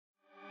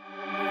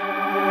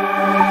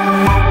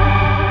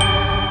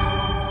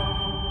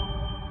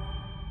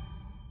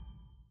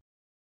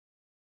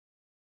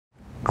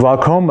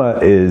Glaucoma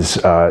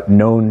is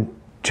known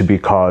to be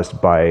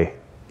caused by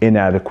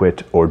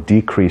inadequate or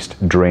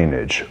decreased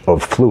drainage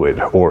of fluid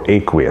or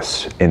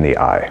aqueous in the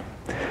eye.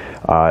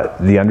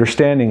 The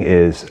understanding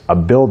is a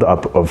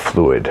buildup of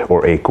fluid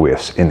or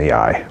aqueous in the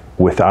eye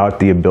without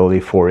the ability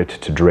for it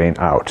to drain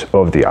out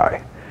of the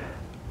eye.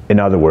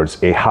 In other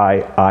words, a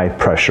high eye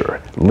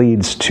pressure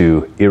leads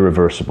to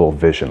irreversible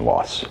vision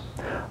loss.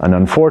 And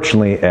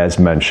unfortunately, as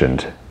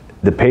mentioned,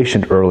 the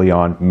patient early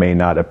on may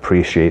not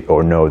appreciate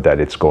or know that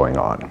it's going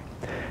on.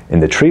 In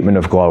the treatment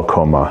of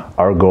glaucoma,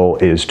 our goal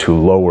is to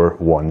lower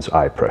one's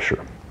eye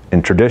pressure.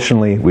 And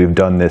traditionally, we've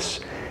done this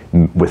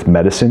with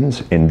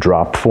medicines in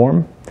drop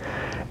form.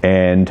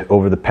 And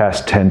over the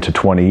past 10 to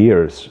 20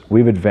 years,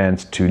 we've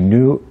advanced to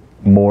new,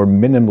 more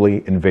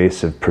minimally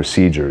invasive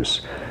procedures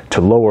to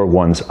lower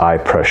one's eye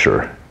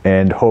pressure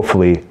and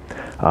hopefully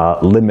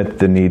limit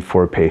the need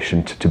for a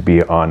patient to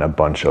be on a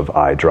bunch of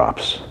eye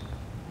drops.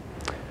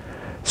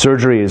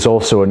 Surgery is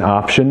also an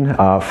option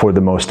for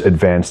the most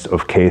advanced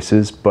of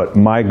cases, but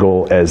my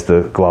goal as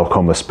the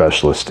glaucoma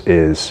specialist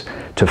is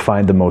to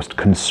find the most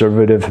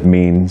conservative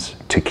means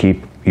to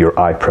keep your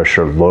eye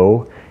pressure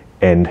low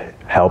and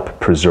help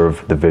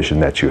preserve the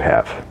vision that you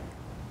have.